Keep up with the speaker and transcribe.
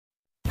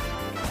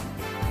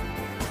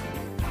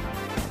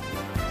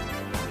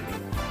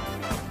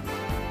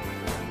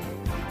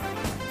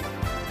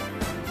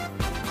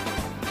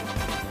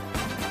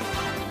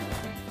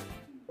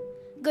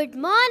Good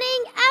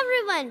morning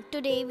everyone.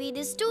 Today we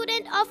the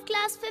student of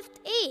class 5th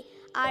A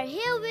are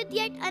here with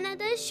yet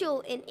another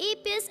show in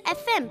APS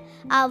FM.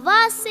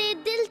 Awaaz se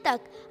dil tak.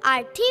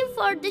 Our theme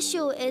for the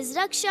show is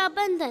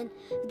Rakshabandhan.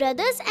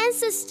 Brothers and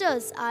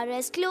sisters are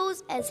as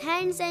close as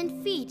hands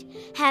and feet.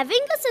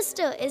 Having a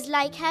sister is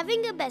like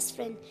having a best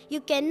friend you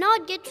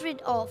cannot get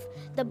rid of.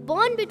 The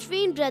bond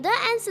between brother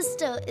and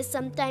sister is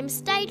sometimes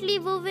tightly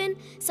woven,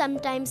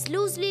 sometimes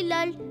loosely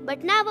lulled,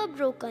 but never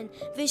broken.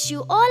 Wish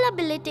you all a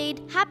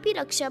belated happy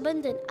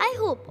Rakshabandhan. I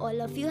hope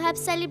all of you have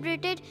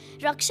celebrated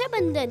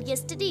Rakshabandhan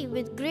yesterday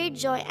with great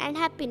joy and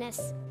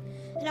happiness.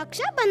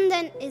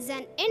 Rakshabandhan is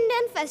an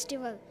Indian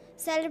festival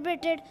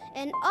celebrated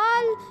in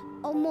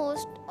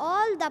almost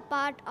all the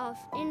part of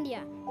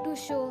India to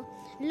show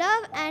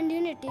love and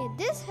unity.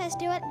 This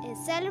festival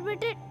is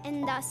celebrated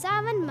in the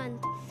 7th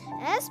month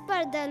as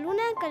per the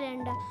lunar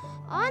calendar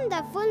on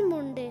the full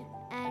moon day,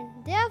 and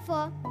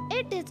therefore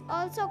it is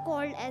also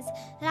called as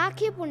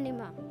Rakhi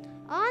Purnima.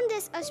 On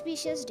this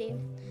auspicious day,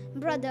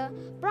 brother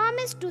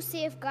promised to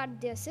safeguard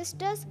their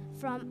sisters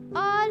from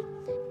all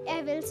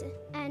evils,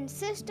 and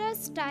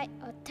sisters tie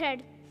a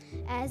thread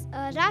as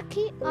a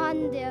Rakhi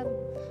on their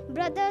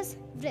brother's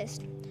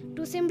wrist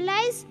to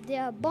symbolize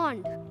their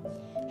bond.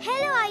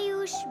 Hello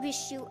Ayush,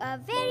 wish you a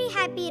very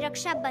happy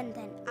Raksha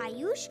Bandhan.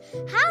 Ayush,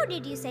 how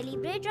did you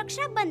celebrate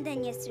Raksha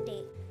Bandhan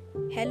yesterday?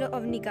 Hello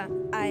Avnika,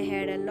 I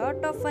had a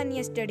lot of fun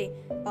yesterday.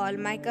 All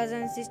my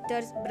cousins,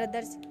 sisters,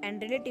 brothers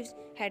and relatives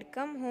had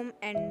come home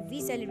and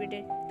we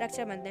celebrated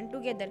Raksha Bandhan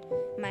together.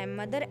 My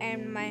mother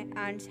and my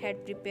aunts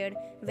had prepared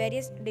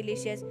various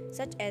dishes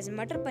such as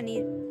matar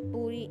paneer,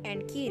 puri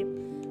and kheer.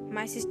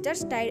 My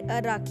sisters tied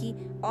a rakhi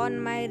on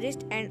my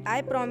wrist and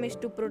I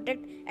promised to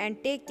protect and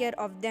take care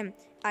of them.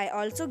 I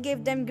also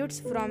gave them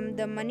gifts from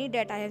the money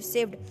that I have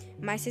saved.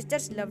 My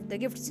sisters loved the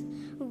gifts.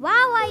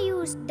 Wow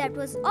Ayush, that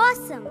was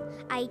awesome.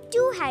 I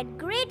too had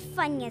great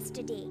fun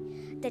yesterday.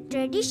 The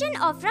tradition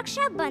of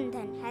Raksha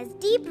Bandhan has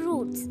deep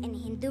roots in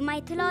Hindu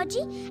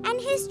mythology and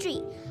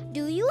history.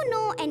 Do you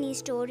know any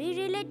story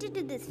related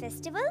to this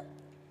festival?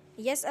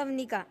 Yes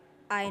Avnika,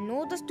 I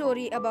know the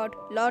story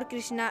about Lord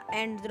Krishna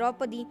and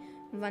Draupadi.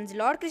 Once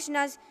Lord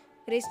Krishna's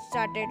wrist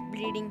started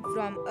bleeding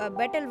from a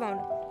battle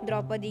wound,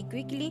 Draupadi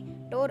quickly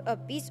tore a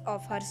piece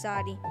of her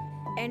sari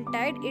and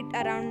tied it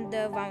around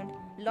the wound.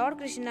 Lord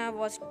Krishna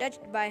was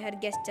touched by her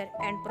gesture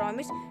and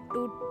promised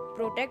to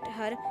protect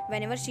her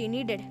whenever she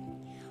needed.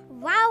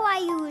 Wow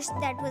Ayush,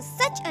 that was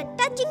such a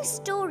touching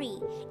story.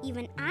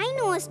 Even I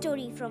know a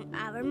story from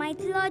our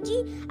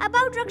mythology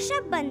about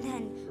Raksha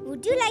Bandhan.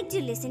 Would you like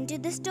to listen to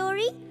the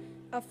story?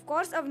 Of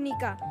course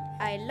Avnika,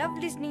 I love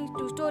listening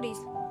to stories.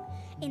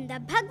 In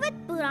the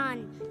Bhagavad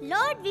Puran,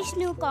 Lord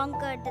Vishnu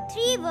conquered the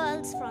 3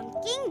 worlds from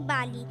King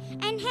Bali,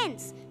 and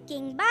hence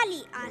King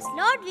Bali asked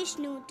Lord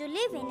Vishnu to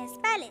live in his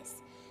palace.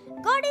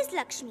 Goddess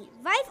Lakshmi,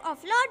 wife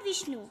of Lord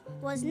Vishnu,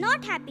 was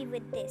not happy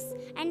with this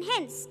and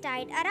hence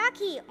tied a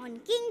rakhi on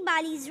King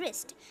Bali's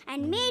wrist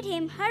and made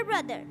him her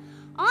brother.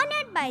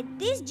 Honored by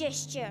this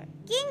gesture,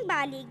 King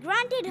Bali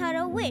granted her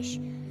a wish.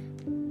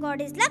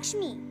 Goddess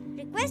Lakshmi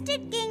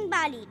requested King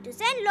Bali to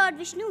send Lord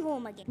Vishnu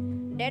home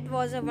again. That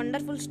was a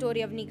wonderful story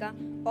Avnika.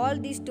 All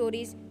these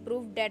stories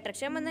prove that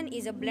Rakshabandhan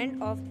is a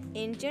blend of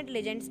ancient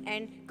legends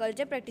and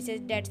culture practices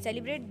that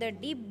celebrate the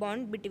deep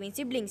bond between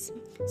siblings.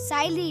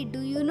 Saili,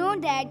 do you know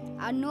that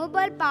a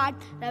noble part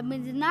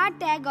Rabindranath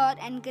Tagore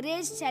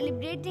encouraged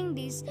celebrating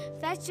this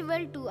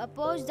festival to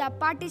oppose the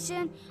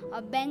partition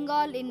of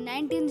Bengal in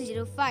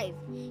 1905?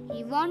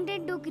 He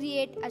wanted to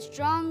create a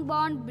strong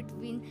bond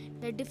between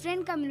the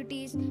different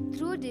communities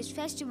through this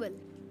festival.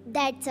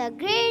 That's a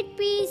great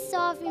piece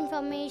of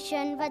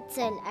information,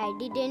 Vatsal. I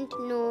didn't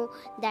know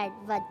that,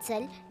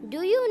 Vatsal.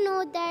 Do you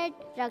know that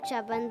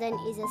Rakshabandhan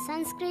is a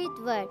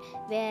Sanskrit word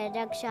where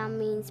Raksha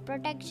means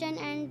protection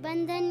and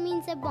Bandhan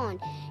means a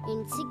bond?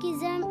 In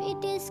Sikhism,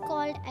 it is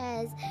called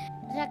as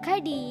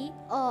Rakhadi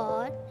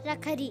or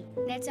Rakhari.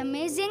 That's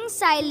amazing,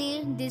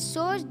 Saili. This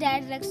shows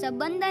that Raksha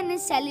Bandhan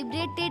is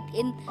celebrated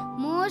in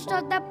most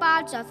of the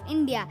parts of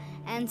India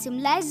and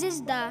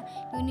symbolizes the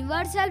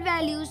universal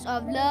values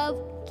of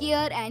love,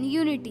 care and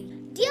unity.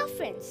 Dear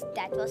friends,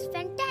 that was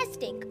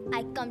fantastic.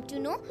 I come to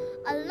know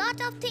a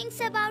lot of things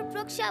about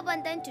Raksha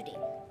Bandhan today.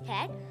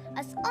 Had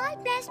us all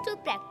blessed to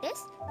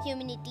practice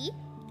humanity,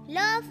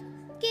 love,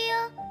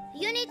 care,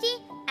 unity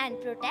and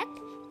protect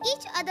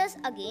each other's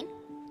again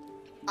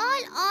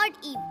all odd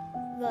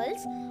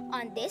evils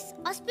on this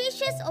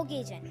auspicious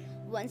occasion.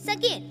 Once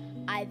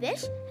again, I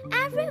wish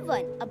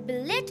everyone a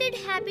belated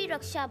happy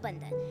Raksha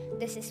Bandhan.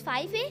 This is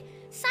 5A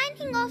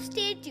signing off.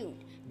 Stay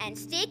tuned and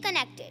stay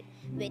connected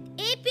with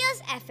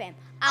APS FM.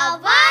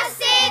 Awaaz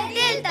se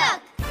dil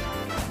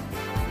tak.